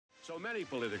So many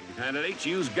political candidates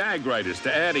use gag writers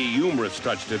to add a humorous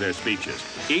touch to their speeches,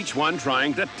 each one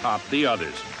trying to top the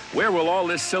others. Where will all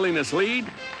this silliness lead?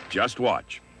 Just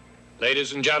watch.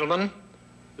 Ladies and gentlemen,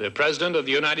 the President of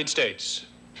the United States.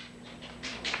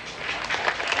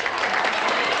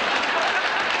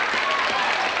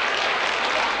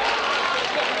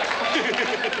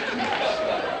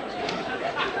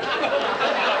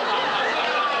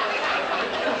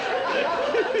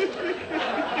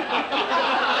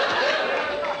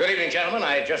 Good evening, gentlemen.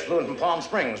 I just flew in from Palm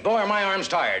Springs. Boy, are my arms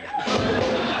tired.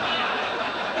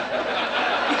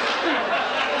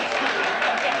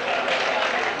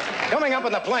 Coming up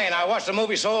in the plane, I watched a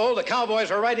movie so old the cowboys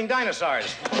were riding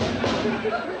dinosaurs.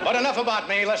 But enough about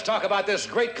me. Let's talk about this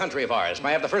great country of ours. May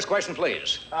I have the first question,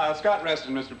 please? Scott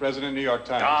Reston, Mr. President, New York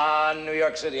Times. New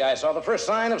York City. I saw the first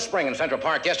sign of spring in Central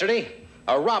Park yesterday.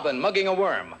 A robin mugging a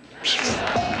worm.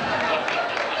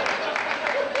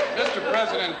 Mr.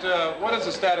 President, what is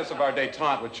the status of our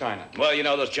détente with China? Well, you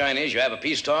know those Chinese. You have a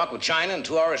peace talk with China, and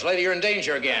 2 hours later, you're in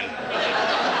danger again.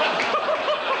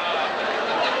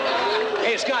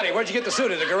 Hey, Scotty, where'd you get the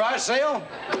suit? At the garage sale?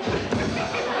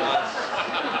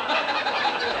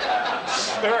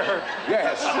 Sir.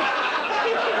 Yes.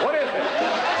 What is it?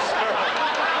 Sir.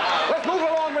 Let's move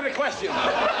along with the question.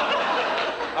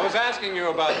 I was asking you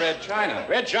about Red China.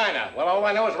 Red China. Well, all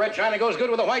I know is Red China goes good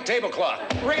with a white tablecloth.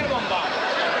 Ring it bomb.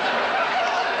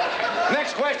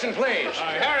 Next question, please.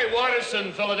 Harry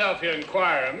Watterson, Philadelphia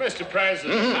Inquirer. Mr.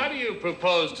 President, how do you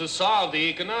propose to solve the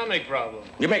economic problem?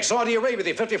 You make Saudi Arabia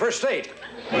the 51st state.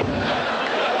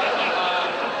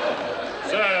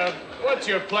 Sir, what's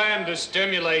your plan to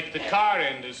stimulate the car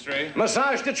industry?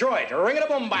 Massage Detroit. Ring it a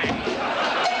boom bang.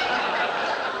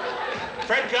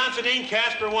 Fred Considine,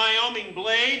 Casper, Wyoming,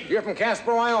 Blade. You're from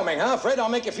Casper, Wyoming, huh, Fred? I'll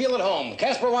make you feel at home.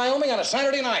 Casper, Wyoming on a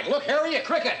Saturday night. Look, Harry, a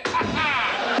cricket.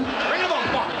 Ring it a boom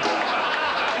bang.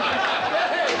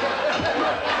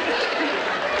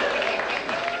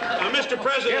 Mr.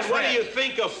 President, Yes, what do Fred. you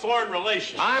think of foreign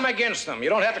relations? I'm against them. You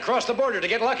don't have to cross the border to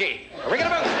get lucky. Ring it a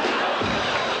boom.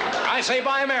 I say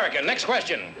buy American. Next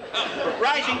question.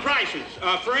 Rising prices.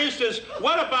 For instance,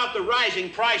 what about the rising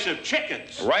price of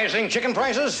chickens? Rising chicken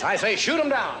prices? I say shoot them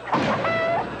down.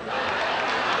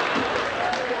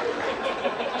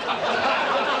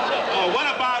 What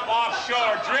about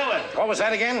offshore drilling? What was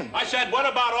that again? I said, what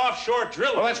about offshore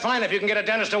drilling? Well, that's fine if you can get a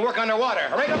dentist to work underwater.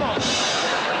 Ring them on.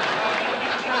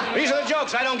 These are the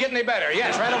jokes. I don't get any better.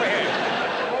 Yes, right over here.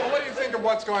 Well, what do you think of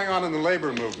what's going on in the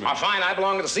labor movement? Oh, fine. I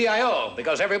belong to the CIO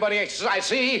because everybody I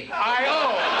see, I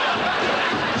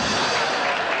owe.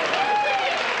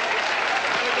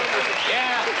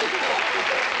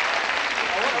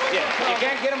 Yeah, you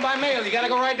can't get them by mail. You got to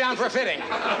go right down for a fitting.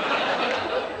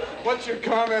 What's your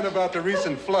comment about the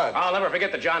recent flood? I'll never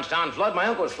forget the Johnstown flood. My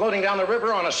uncle was floating down the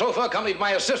river on a sofa, accompanied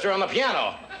by his sister on the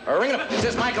piano. Ring it up. Is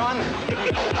this mic on?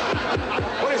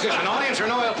 What is this, an audience or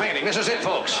an oil painting? This is it,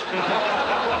 folks.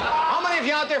 How many of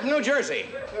you out there from New Jersey?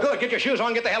 Good, get your shoes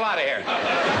on, get the hell out of here.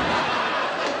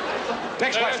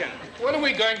 Next question. When are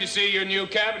we going to see your new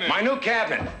cabinet? My new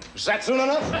cabinet. Is that soon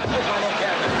enough? Here's my new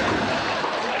cabinet.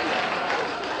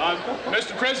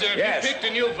 Mr. President, Yes. have you picked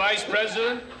a new vice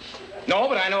president? No,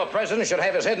 but I know a president should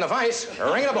have his head in the vice.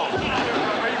 Ring it a bone.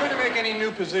 Are you going to make any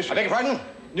new positions? I beg your pardon?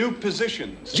 New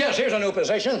positions? Yes, here's a new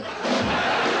position. No, I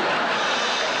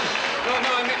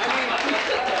mean...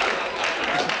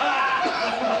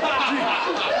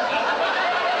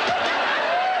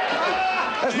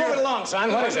 Let's move it along,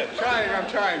 son. What is it? I'm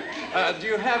trying. Do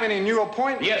you have any new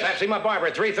appointments? Yes, I see my barber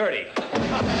at 3:30.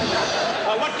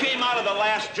 What came out of the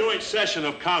last joint session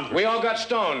of Congress? We all got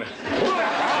stoned. Mr.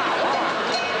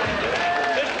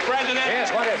 President? Yes,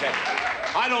 what is it?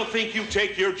 I don't think you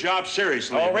take your job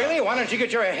seriously. Oh, really? Why don't you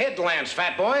get your head lanced,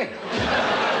 fat boy?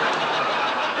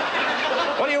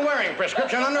 What are you wearing,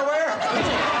 prescription underwear?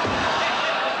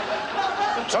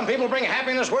 Some people bring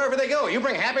happiness wherever they go. You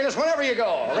bring happiness whenever you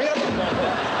go. Ring it up.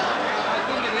 I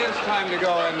think it is time to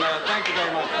go, and thank you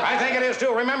very much. I think it is,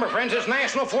 too. Remember, friends, it's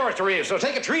National Forestry, so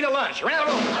take a tree to lunch. Ring it up.